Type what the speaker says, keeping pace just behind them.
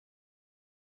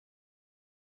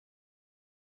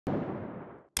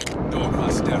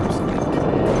stairs.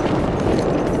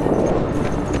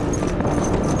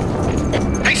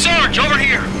 Hey, Sarge, over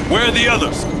here! Where are the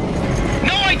others?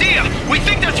 No idea! We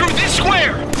think they're through this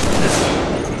square!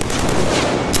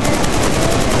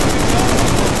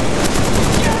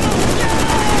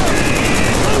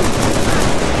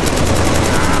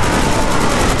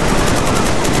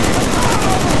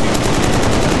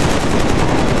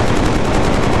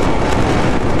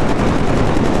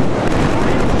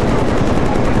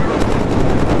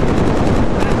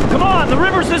 Come on, the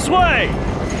river's this way!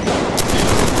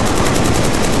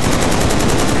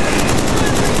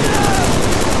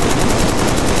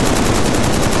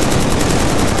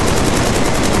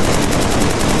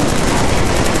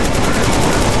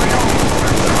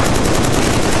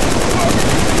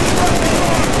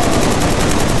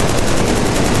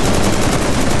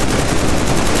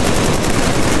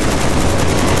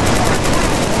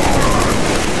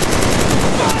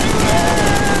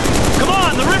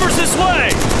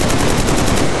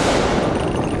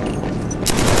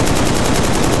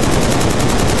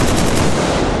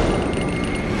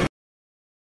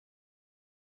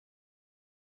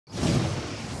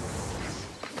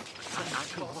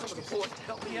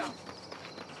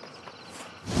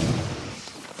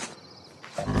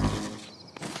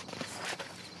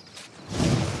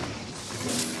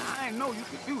 I didn't know you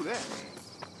could do that.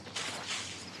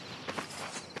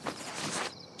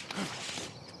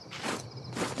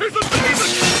 There's a demon!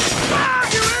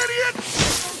 Ah, you idiot!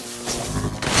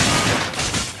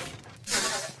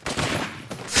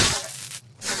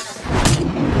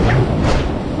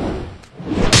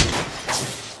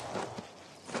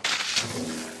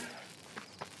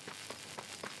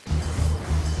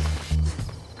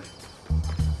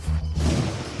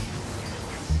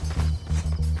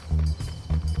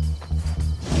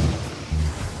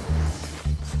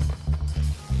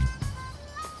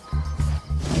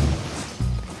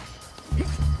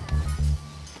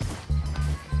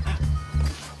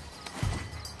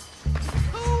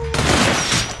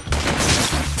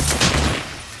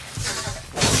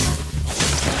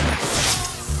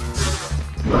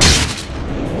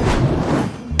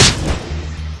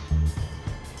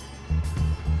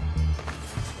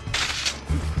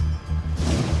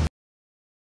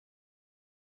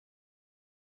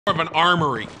 Of an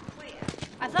armory. Wait,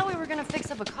 I thought we were gonna fix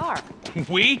up a car.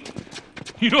 We?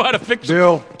 You know how to fix it?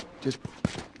 Bill, just...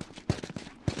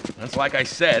 That's like I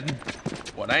said.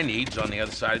 What I need's on the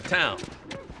other side of town.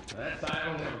 That side I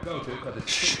don't ever go to because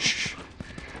it's... Shh.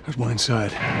 There's one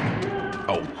inside.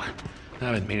 Oh,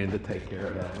 I've been meaning to take care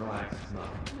of that. Relax, it's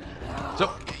nothing.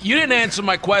 So, you didn't answer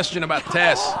my question about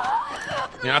Tess.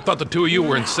 I thought the two of you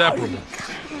were inseparable.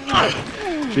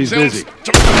 She's busy.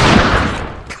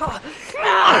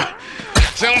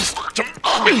 Sounds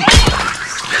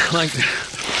like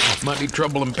might be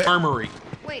trouble in armory.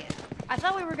 Wait, I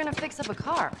thought we were gonna fix up a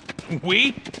car.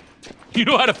 We? You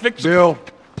know how to fix it? Bill,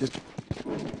 just...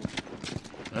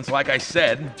 That's like I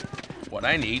said. What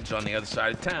I need's on the other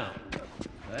side of town.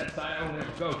 That side I don't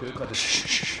ever go to because it's...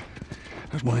 Shh.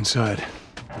 There's one inside.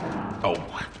 Oh,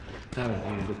 I've been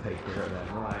meaning to take care of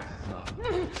that. Relax, it's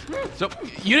nothing. So,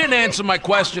 you didn't answer my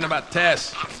question about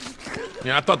Tess.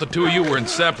 I thought the two of you were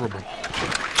inseparable.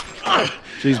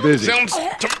 She's busy. Sounds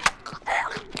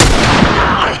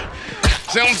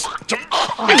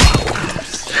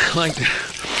like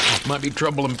might be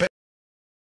trouble in...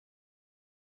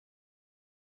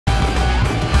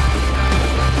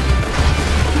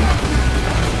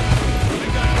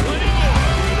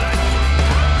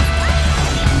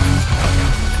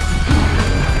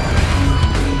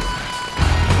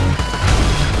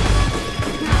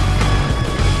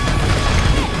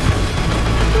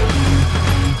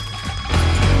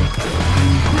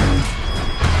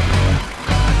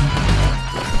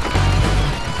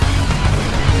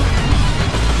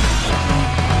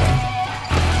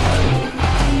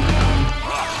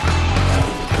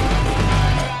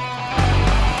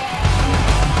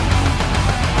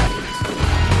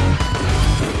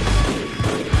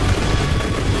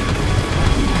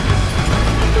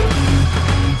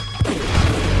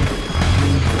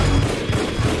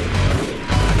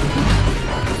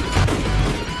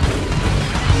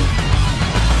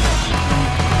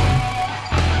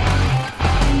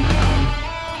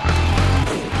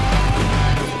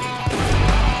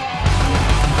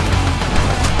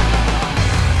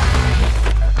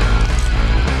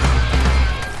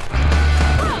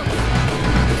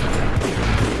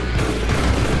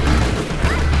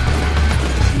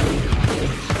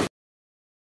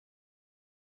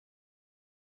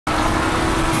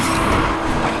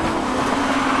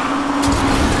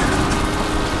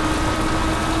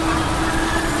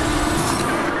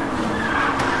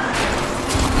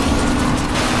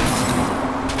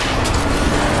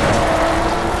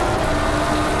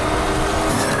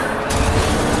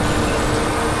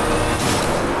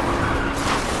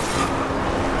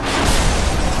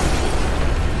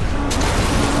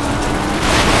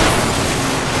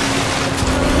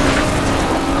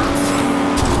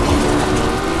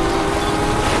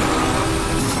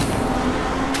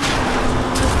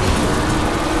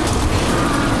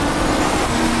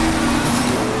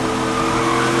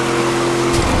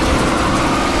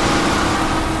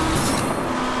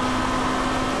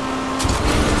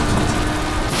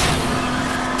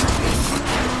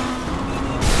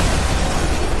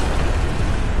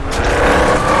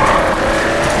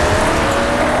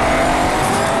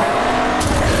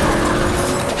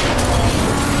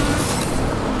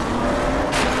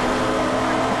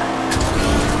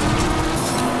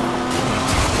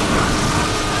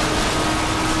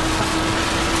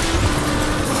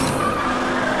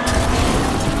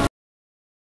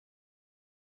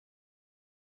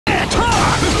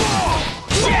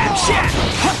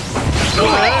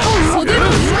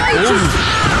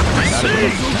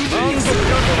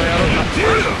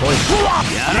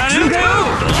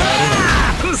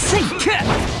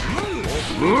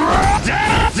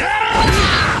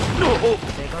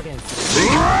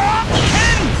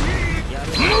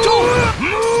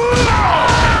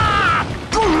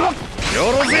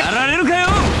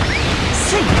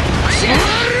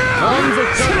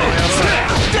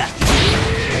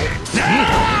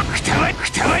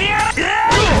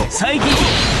 遮カモン。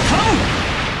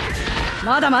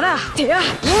まだまだ。てや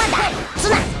今だツ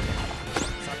ナは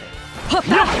っ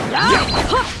や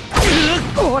はっ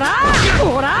おらお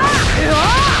らうわ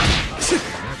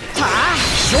さあ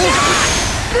勝負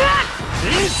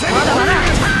まだまだ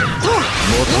と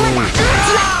今だ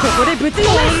ツナここでぶちのめ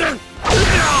す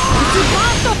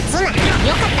ツナよ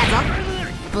かったぞ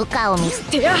部下を見捨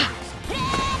ててや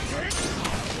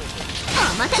お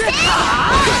待たせ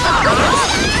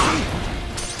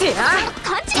てや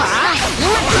勘違いした今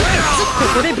だこ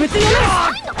こでぶちのめ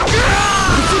す